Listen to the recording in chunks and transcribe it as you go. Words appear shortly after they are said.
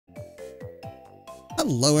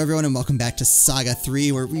Hello everyone and welcome back to SaGa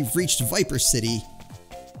 3 where we've reached Viper City.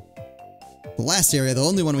 The last area, the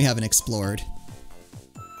only one we haven't explored.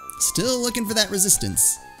 Still looking for that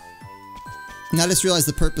resistance. And I just realized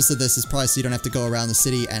the purpose of this is probably so you don't have to go around the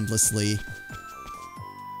city endlessly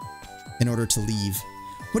in order to leave.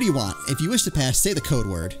 What do you want? If you wish to pass, say the code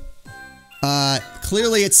word.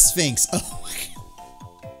 Clearly it's Sphinx. Oh my god.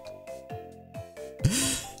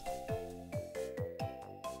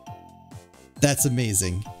 That's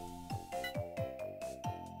amazing.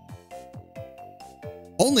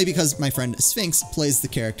 Only because my friend Sphinx plays the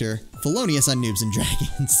character Thelonious on Noobs and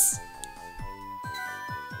Dragons.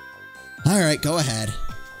 Alright, go ahead.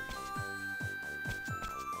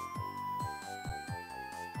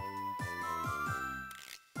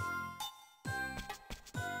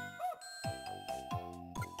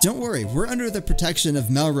 Don't worry, we're under the protection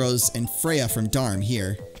of Melrose and Freya from Dharm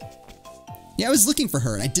here. Yeah, I was looking for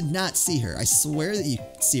her and I did not see her. I swear that you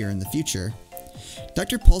see her in the future.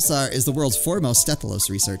 Dr. Pulsar is the world's foremost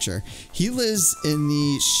Stethelos researcher. He lives in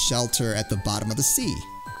the shelter at the bottom of the sea.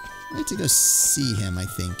 I need to go see him, I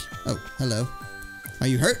think. Oh, hello. Are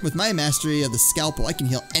you hurt? With my mastery of the scalpel, I can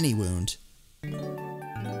heal any wound.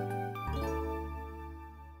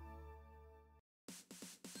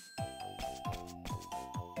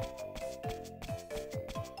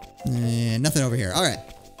 Nothing over here. Alright.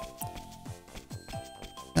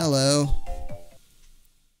 Hello.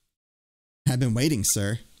 I've been waiting,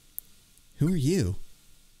 sir. Who are you?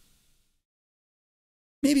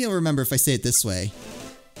 Maybe you'll remember if I say it this way.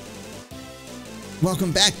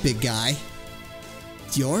 Welcome back, big guy.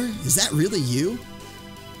 Dior, is that really you?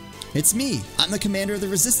 It's me. I'm the commander of the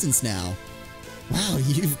Resistance now. Wow,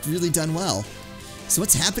 you've really done well. So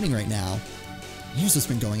what's happening right now? Here's what's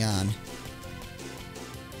been going on.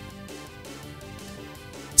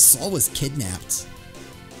 Sol was kidnapped.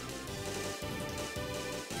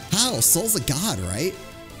 How? Sol's a god, right?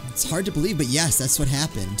 It's hard to believe, but yes, that's what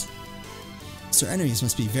happened. So our enemies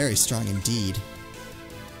must be very strong indeed.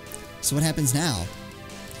 So what happens now?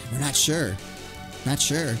 We're not sure. Not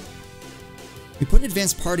sure. We put an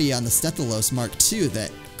advanced party on the Stethelos Mark II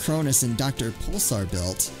that Cronus and Dr. Pulsar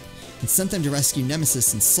built, and sent them to rescue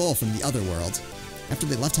Nemesis and Sol from the other world. After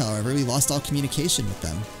they left, however, we lost all communication with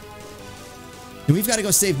them. And we've got to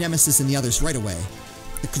go save Nemesis and the others right away.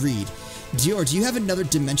 Agreed. Dior, do you have another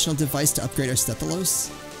dimensional device to upgrade our Stethelos?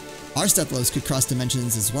 Our Stethelos could cross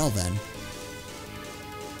dimensions as well then.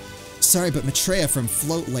 Sorry, but Maitreya from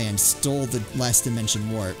Floatland stole the last dimension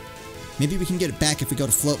warp. Maybe we can get it back if we go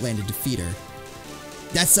to Floatland to defeat her.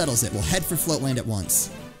 That settles it. We'll head for Floatland at once.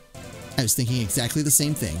 I was thinking exactly the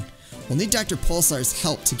same thing. We'll need Dr. Pulsar's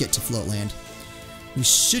help to get to Floatland. We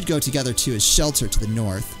should go together to his shelter to the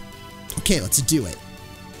north. Okay, let's do it.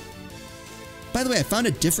 By the way, I found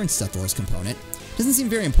a different Stethelos component. Doesn't seem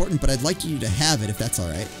very important, but I'd like you to have it if that's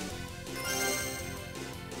alright.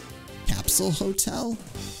 Capsule Hotel?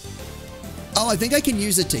 Oh, I think I can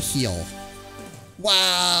use it to heal.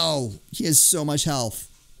 Wow! He has so much health.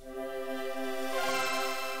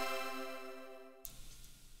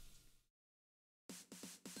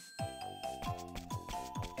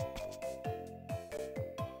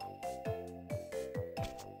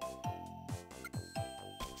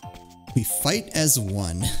 We fight as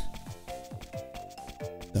one.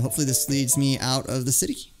 So hopefully this leads me out of the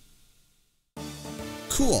city.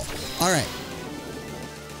 Cool. Alright.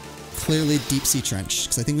 Clearly deep sea trench,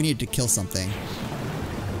 because I think we need to kill something.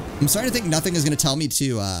 I'm starting to think nothing is going to tell me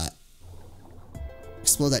to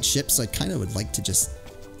explode that ship, so I kind of would like to just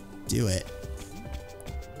do it.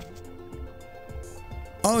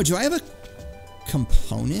 Oh, do I have a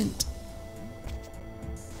component?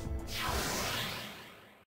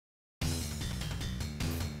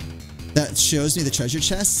 That shows me the treasure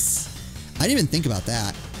chests? I didn't even think about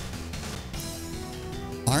that.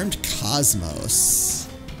 Armed Cosmos.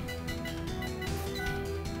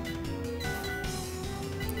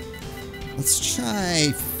 Let's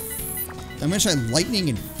try... I'm gonna try lightning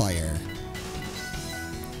and fire.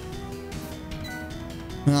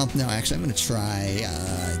 Well, no, actually, I'm gonna try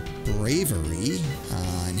bravery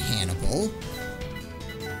on Hannibal.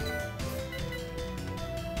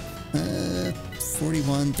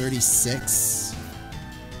 41, 36.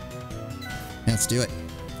 Let's do it.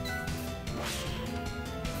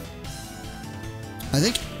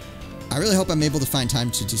 I really hope I'm able to find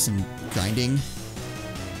time to do some grinding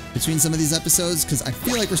between some of these episodes, because I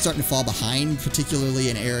feel like we're starting to fall behind,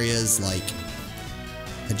 particularly in areas like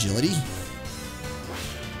agility.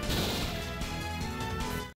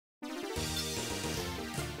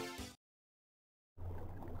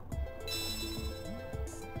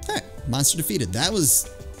 Alright, monster defeated. That was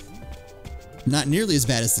Not nearly as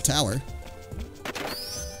bad as the tower.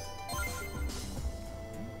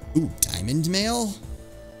 Ooh, diamond mail?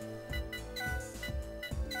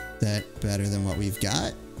 That better than what we've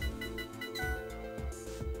got?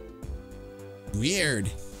 Weird.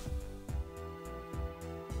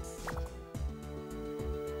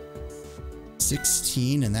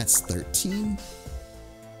 $16 and that's $13.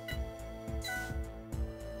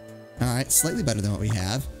 Alright, slightly better than what we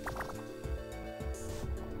have.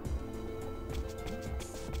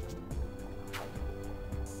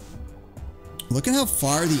 Look at how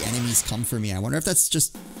far the enemies come for me. I wonder if that's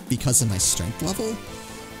just because of my strength level?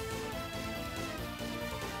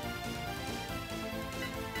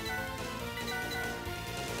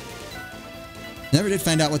 Never did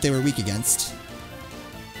find out what they were weak against.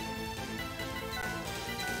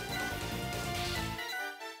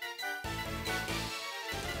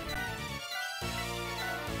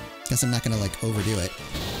 Guess I'm not gonna, like, overdo it.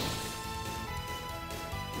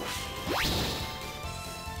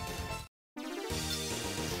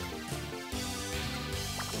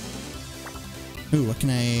 Ooh, what can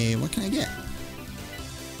I get?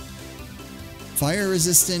 Fire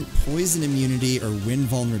resistant, poison immunity, or wind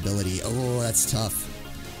vulnerability. Oh, that's tough.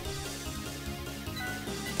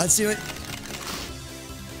 Let's do it.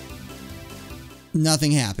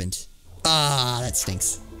 Nothing happened. Ah, that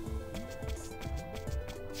stinks.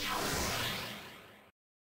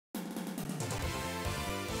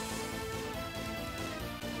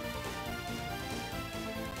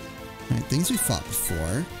 Alright, things we fought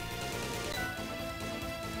before.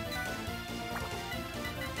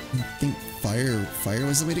 I think fire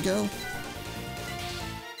was the way to go.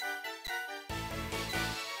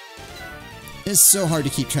 It's so hard to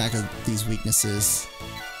keep track of these weaknesses.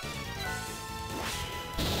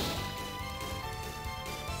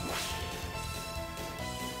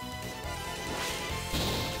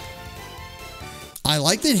 I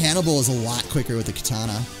like that Hannibal is a lot quicker with the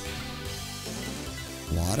katana.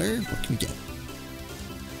 Water? What can we get?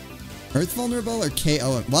 Earth vulnerable or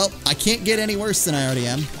KO? Well, I can't get any worse than I already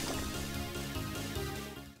am.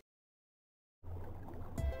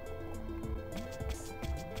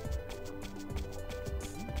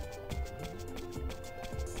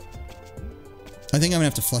 I think I'm gonna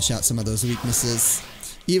have to flush out some of those weaknesses,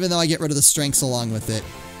 even though I get rid of the strengths along with it.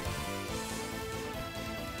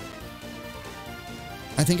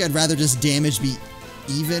 I think I'd rather just damage be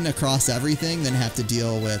even across everything than have to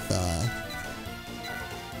deal with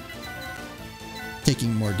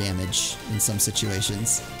taking more damage in some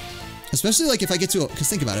situations. Especially like if I get to a, because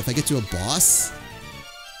think about it, if I get to a boss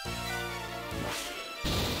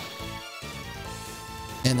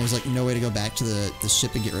and there's like no way to go back to the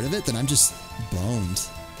ship and get rid of it, then I'm just boned.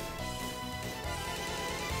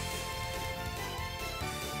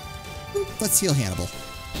 Let's heal Hannibal.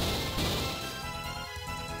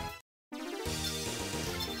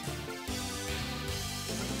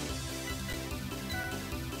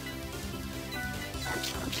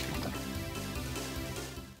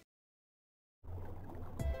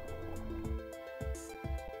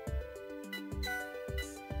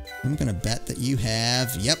 I'm gonna bet that you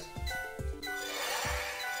have, yep.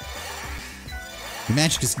 Your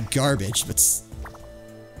magic is garbage, but it's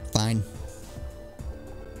fine.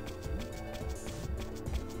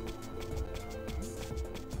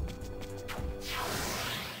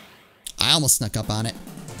 I almost snuck up on it.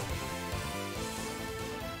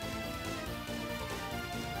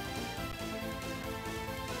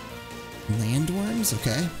 Landworms?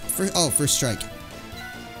 Okay. First strike.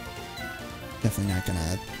 Definitely not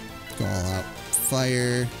gonna go all out.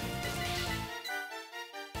 Fire.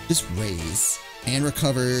 Just raise. And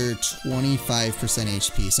recover 25%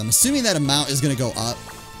 HP. So I'm assuming that amount is gonna go up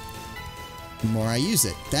the more I use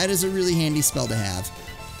it. That is a really handy spell to have.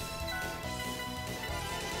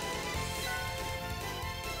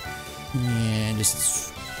 And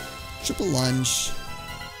just triple lunge.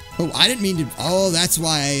 Oh, I didn't mean to. Oh, that's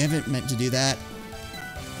why I haven't meant to do that.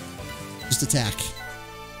 Just attack.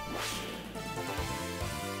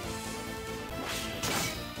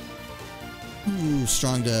 Ooh,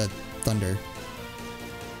 strong to thunder.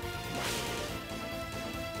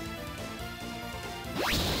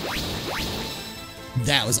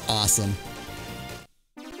 That was awesome.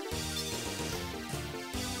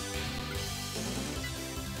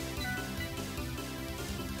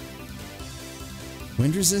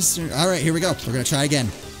 Wind resistant. All right, here we go. We're gonna try again.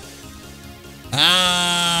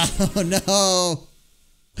 Ah, oh no.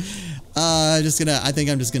 I think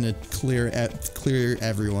I'm just gonna clear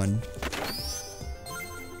everyone.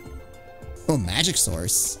 Oh, magic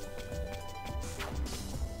source.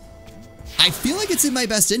 I feel like it's in my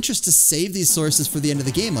best interest to save these sources for the end of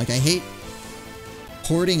the game. Like, I hate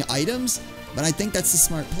hoarding items, but I think that's a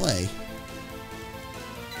smart play.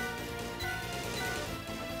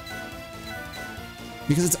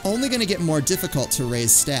 Because it's only going to get more difficult to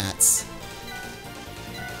raise stats.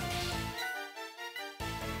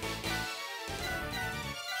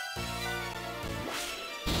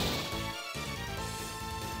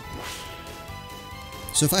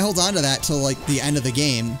 So if I hold on to that till like the end of the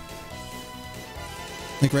game,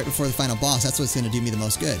 like right before the final boss, that's what's going to do me the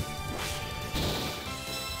most good.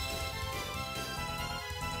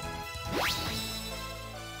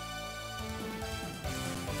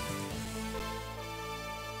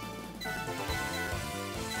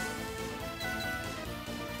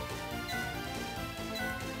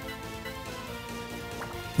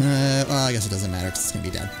 Well, I guess it doesn't matter because it's going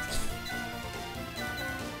to be dead.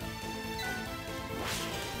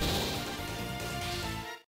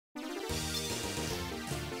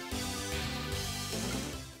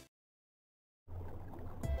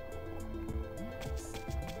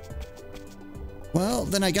 Well,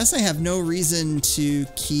 then I guess I have no reason to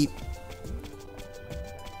keep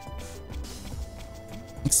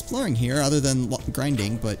exploring here other than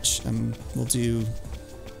grinding, but we'll do...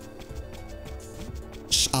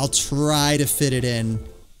 I'll try to fit it in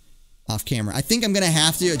off camera. I think I'm going to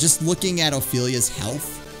have to, just looking at Ophelia's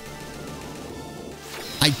health,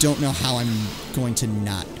 I don't know how I'm going to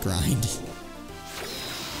not grind.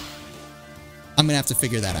 I'm going to have to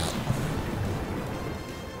figure that out.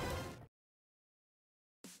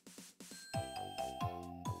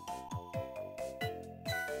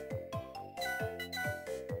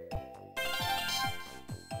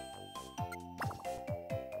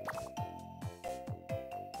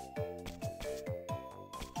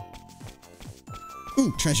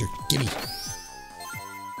 Ooh, treasure. Gimme.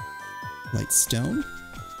 Light stone.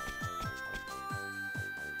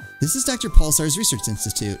 This is Dr. Pulsar's Research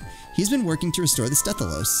Institute. He's been working to restore the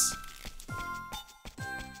Stethalos.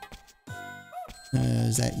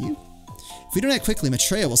 Is that you? If we don't act quickly,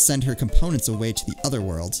 Maitreya will send her components away to the other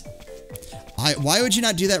world. Why would you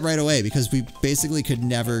not do that right away? Because we basically could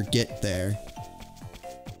never get there.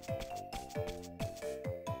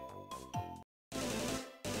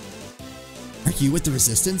 Are you with the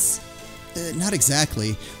Resistance? Not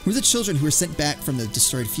exactly. We're the children who were sent back from the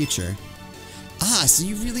destroyed future. Ah, so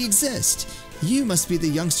you really exist. You must be the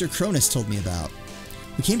youngster Cronus told me about.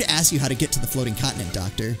 We came to ask you how to get to the floating continent,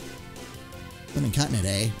 Doctor. Floating continent,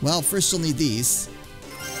 eh? Well, first you'll need these.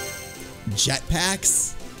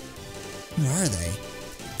 Jetpacks? What are they?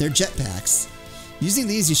 They're jetpacks. Using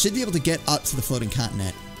these, you should be able to get up to the floating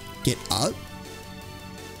continent. Get up?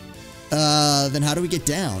 Then how do we get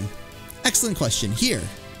down? Excellent question. Here.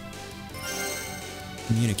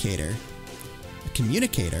 Communicator. A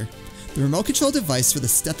communicator? The remote control device for the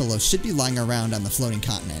Stethalos should be lying around on the floating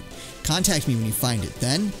continent. Contact me when you find it.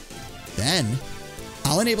 Then,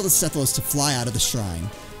 I'll enable the Stethalos to fly out of the shrine.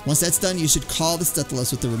 Once that's done, you should call the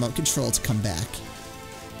Stethalos with the remote control to come back.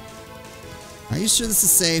 Are you sure this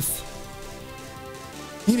is safe?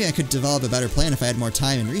 Maybe I could develop a better plan if I had more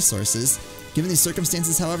time and resources. Given these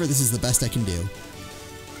circumstances, however, this is the best I can do.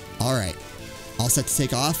 Alright. All set to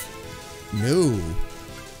take off? No.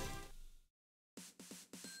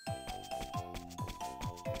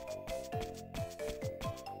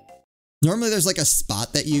 Normally there's like a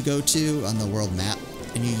spot that you go to on the world map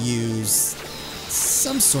and you use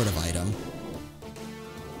some sort of item.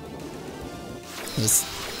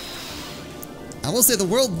 I will say the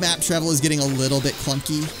world map travel is getting a little bit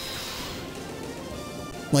clunky.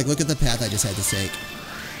 Like, look at the path I just had to take.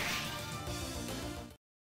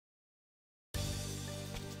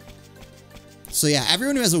 So yeah,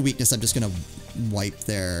 everyone who has a weakness, I'm just gonna wipe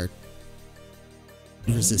their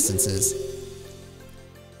resistances.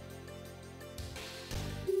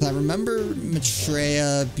 I remember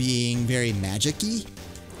Maitreya being very magic-y,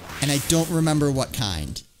 and I don't remember what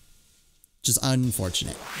kind. Just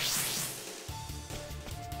unfortunate.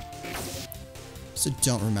 So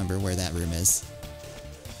don't remember where that room is.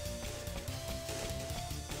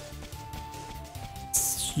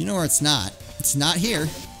 You know where it's not. It's not here.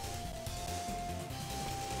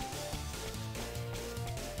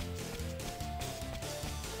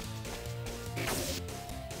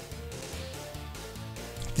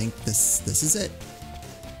 I think this is it.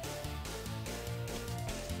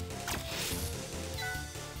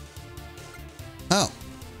 Oh.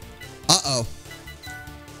 Uh-oh.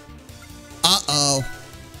 Uh-oh.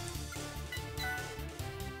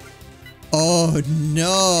 Oh,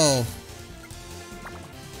 no.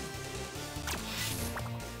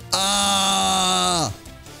 Ah!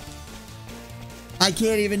 I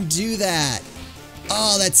can't even do that.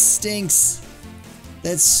 Oh, that stinks.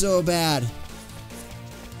 That's so bad.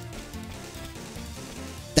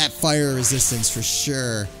 fire resistance for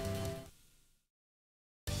sure.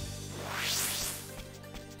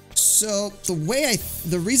 So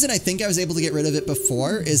the reason I think I was able to get rid of it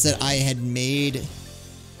before is that I had made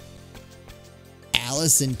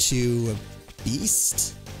Alice into a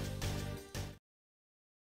beast.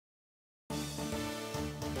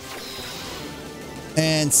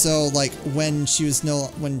 And so like when she was no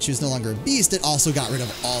longer a beast, it also got rid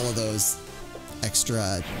of all of those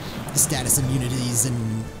extra status immunities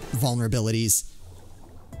and vulnerabilities.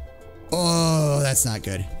 Oh, that's not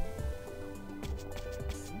good.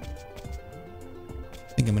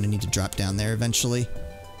 I think I'm gonna need to drop down there eventually.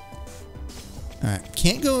 Alright,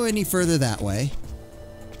 can't go any further that way.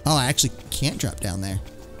 Oh, I actually can't drop down there.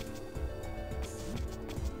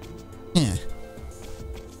 Yeah.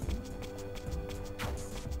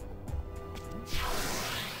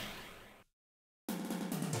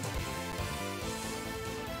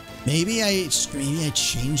 Maybe I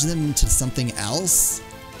change them to something else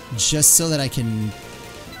just so that I can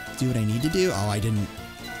do what I need to do. Oh, I didn't.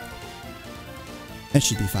 That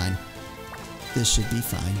should be fine. This should be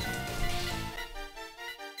fine.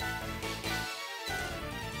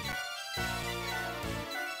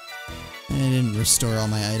 I didn't restore all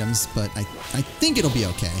my items, but I think it'll be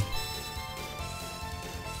okay.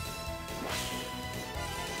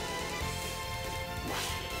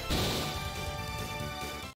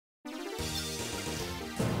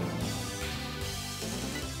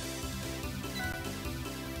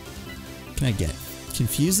 Can I get?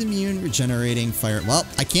 Confuse immune, regenerating, fire. Well,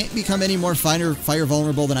 I can't become any more fire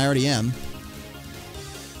vulnerable than I already am.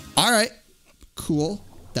 Alright. Cool.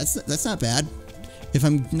 That's not bad. If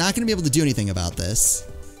I'm not going to be able to do anything about this.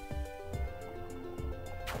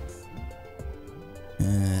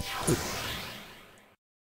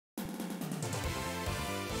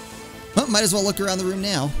 Well, might as well look around the room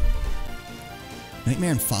now.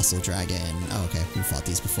 Nightmare and Fossil Dragon. Oh, okay. We fought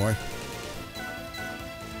these before.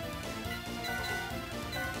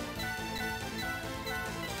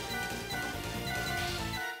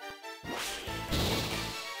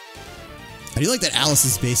 I do like that Alice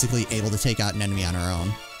is basically able to take out an enemy on her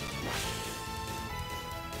own.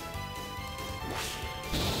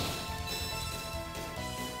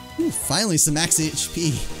 Ooh, finally some max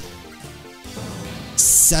HP.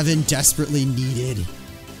 7 desperately needed.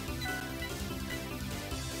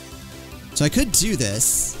 So I could do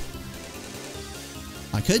this.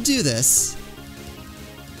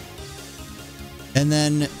 And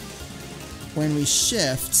then when we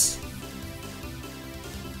shift...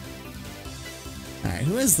 Alright,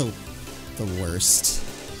 who is the worst?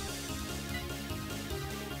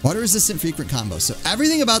 Water resistant frequent combo. So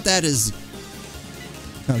everything about that is...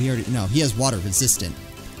 No, he has water resistant.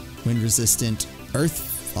 Wind resistant.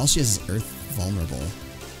 Earth... All she has is earth vulnerable.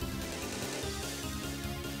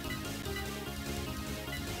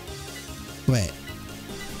 Wait.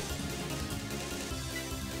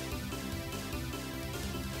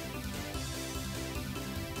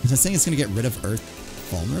 Is that saying it's going to get rid of earth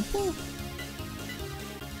vulnerable?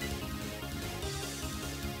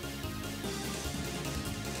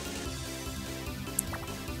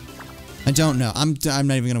 I don't know. I'm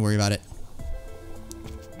not even gonna worry about it.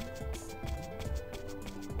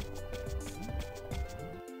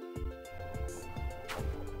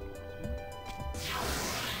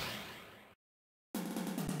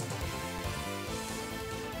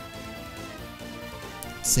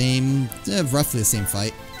 Same, roughly the same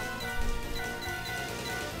fight.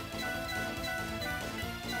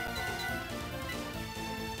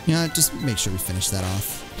 Yeah, just make sure we finish that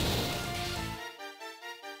off.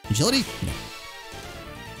 Agility? No.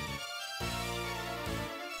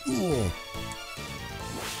 Ooh.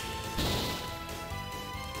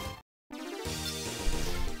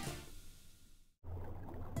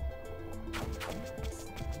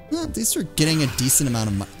 Well, at least we're getting a decent amount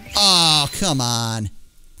of money. Oh, come on.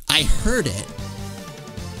 I heard it.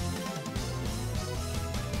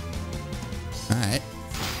 Alright.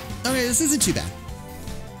 Okay, this isn't too bad.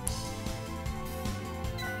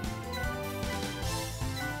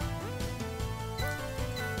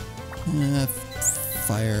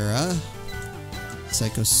 Fire,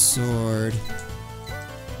 Psycho Sword,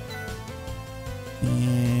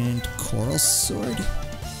 and Coral Sword.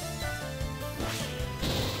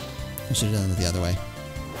 I should have done it the other way.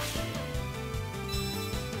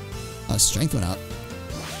 Oh, strength went up.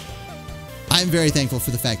 I'm very thankful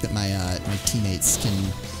for the fact that my my teammates can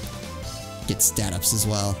get stat ups as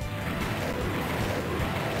well.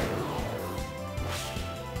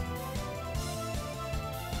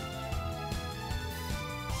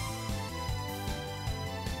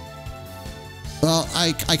 Well,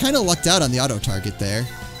 I kind of lucked out on the auto target there.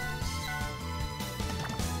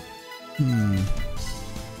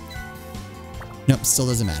 Nope, still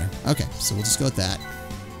doesn't matter. Okay, so we'll just go with that.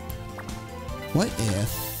 What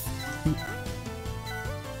if...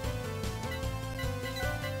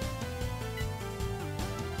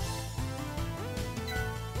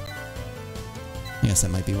 I guess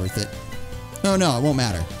that might be worth it. Oh no, it won't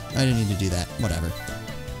matter. I didn't need to do that. Whatever.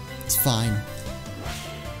 It's fine.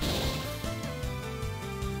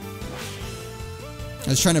 I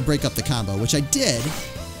was trying to break up the combo, which I did.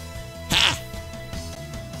 Ha!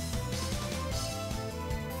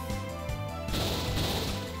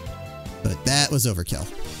 But that was overkill.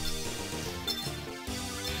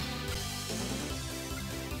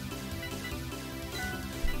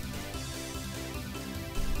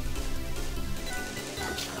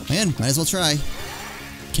 Man, might as well try.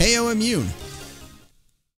 KO immune.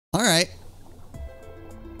 Alright.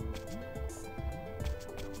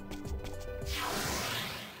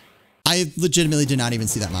 I legitimately did not even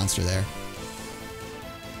see that monster there.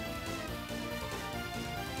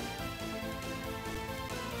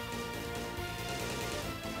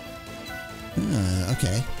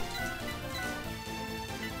 Okay.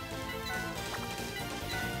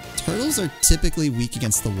 Turtles are typically weak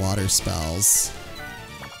against the water spells.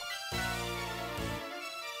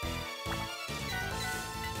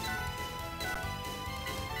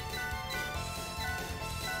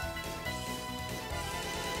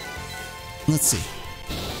 Let's see.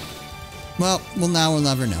 Well, now we'll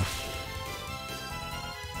never know.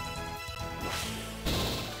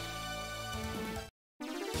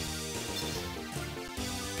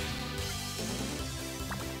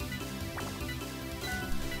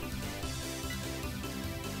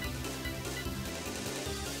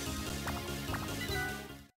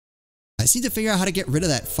 I just need to figure out how to get rid of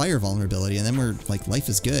that fire vulnerability, and then we're like, life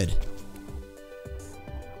is good.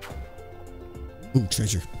 Ooh,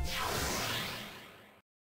 treasure.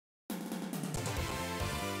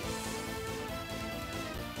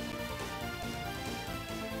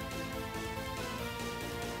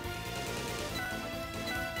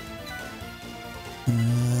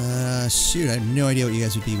 Shoot, I have no idea what you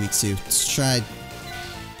guys would be weak to. Let's try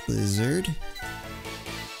Blizzard.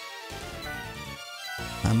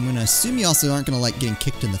 I'm gonna assume you also aren't gonna like getting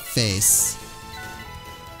kicked in the face.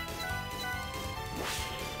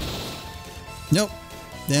 Nope,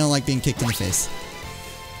 they don't like being kicked in the face.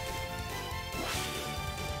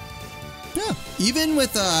 Yeah, even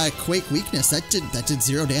with Quake weakness, that did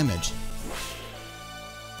 0 damage.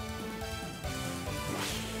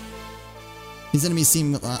 These enemies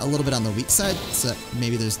seem a little bit on the weak side, so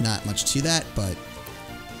maybe there's not much to that, but...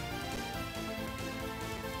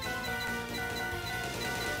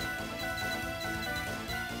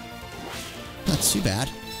 not too bad.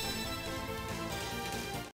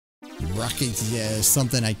 Rocket, yeah,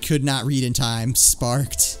 something I could not read in time.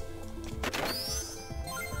 Sparked.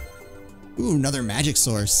 Ooh, another magic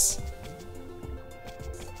source.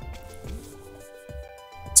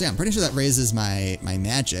 So yeah, I'm pretty sure that raises my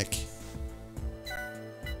magic.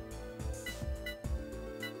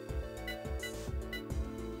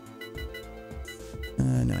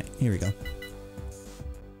 No, here we go.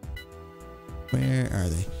 Where are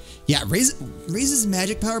they? Yeah, raises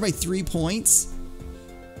magic power by 3 points.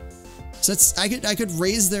 So that's I could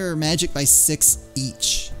raise their magic by 6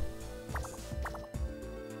 each.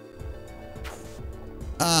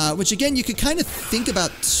 Which again, you could kind of think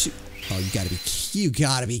about. Oh, you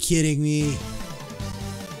gotta be kidding me!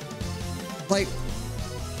 Like,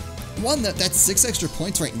 one that's 6 extra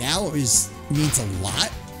points right now means a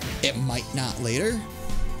lot. It might not later.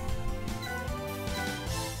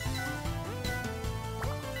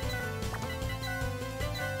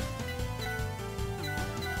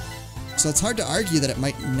 So it's hard to argue that it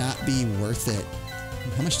might not be worth it.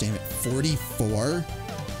 How much damage? 44?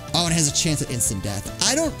 Oh, and it has a chance at instant death.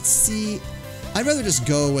 I don't see... I'd rather just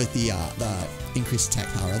go with the increased attack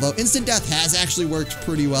power. Although instant death has actually worked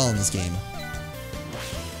pretty well in this game.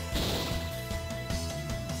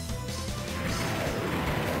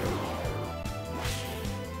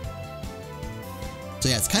 So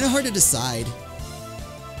yeah, it's kind of hard to decide.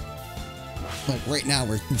 Like right now,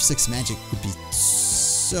 where 6 magic would be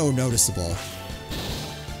so noticeable.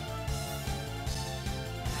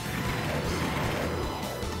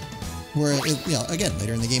 Where, you know, again,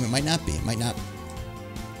 later in the game, it might not be. It might not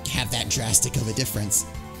have that drastic of a difference.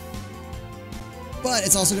 But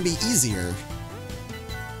it's also going to be easier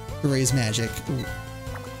to raise magic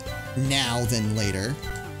now than later.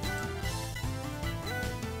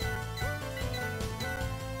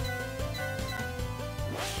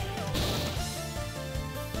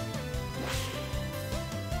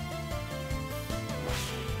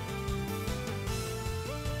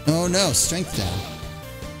 Oh no, strength down.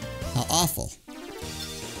 How awful.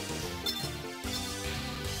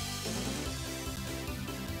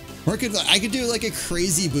 Or I could do like a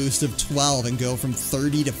crazy boost of 12 and go from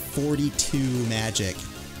 30 to 42 magic.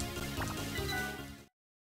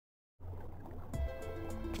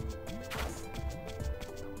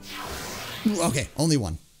 Ooh, okay, only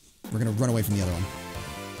one. We're gonna run away from the other one.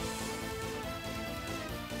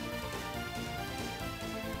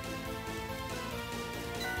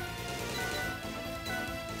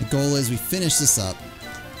 The goal is we finish this up.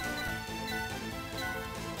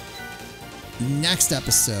 Next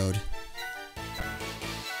episode,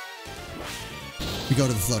 we go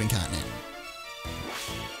to the floating continent.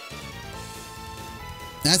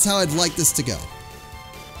 That's how I'd like this to go.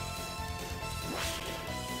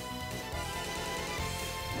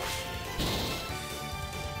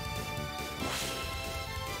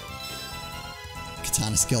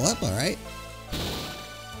 Katana skill up, alright.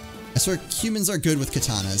 I swear humans are good with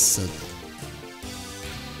katanas, so...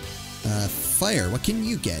 fire, what can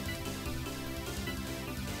you get?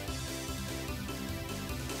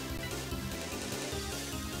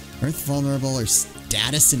 Earth vulnerable or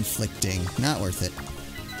status inflicting. Not worth it.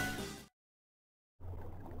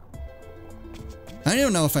 I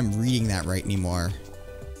don't know if I'm reading that right anymore.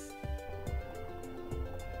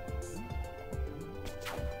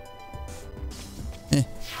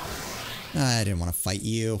 I didn't want to fight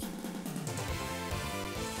you.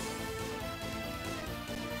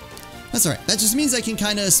 That's alright. That just means I can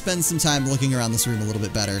kind of spend some time looking around this room a little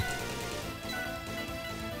bit better.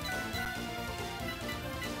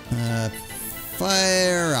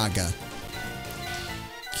 SaGa.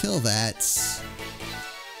 Kill that.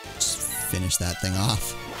 Just finish that thing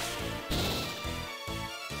off.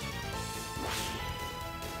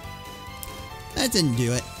 That didn't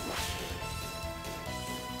do it.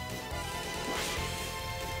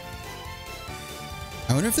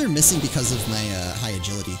 I wonder if they're missing because of my high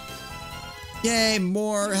agility. Yay,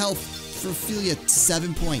 more health for Ophelia,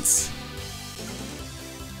 7 points.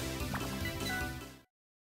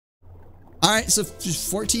 Alright, so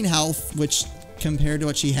 14 health, which compared to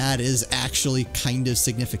what she had is actually kind of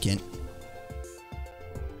significant.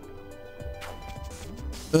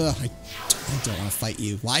 Ugh, I don't want to fight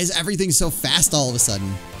you. Why is everything so fast all of a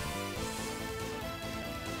sudden?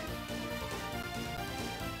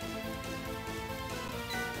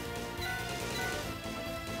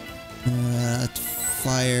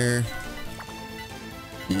 Fire.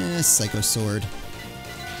 Psycho sword.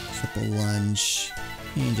 Triple lunge.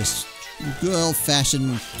 And just good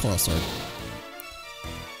old-fashioned coral sword.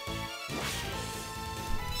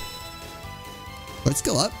 Let's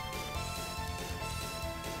go up.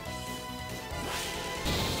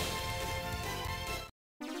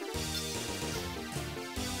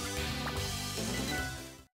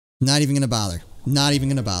 Not even gonna bother. Not even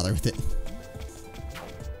gonna bother with it.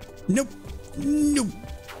 Nope. Nope.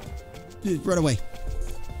 Run away.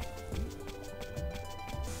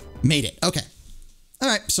 Made it. Okay.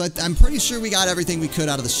 Alright, so I'm pretty sure we got everything we could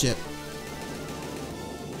out of the ship.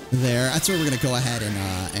 There. That's where we're going to go ahead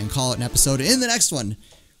and call it an episode. In the next one,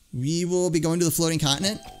 we will be going to the floating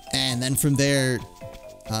continent. And then from there,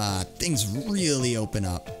 things really open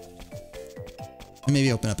up.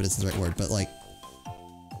 Maybe open up isn't the right word, but like...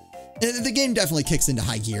 The game definitely kicks into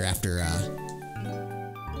high gear after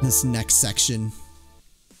this next section.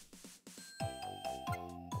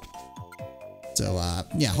 So,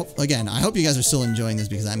 yeah, again, I hope you guys are still enjoying this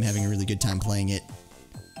because I'm having a really good time playing it.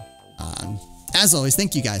 As always,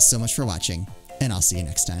 thank you guys so much for watching, and I'll see you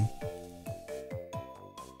next time.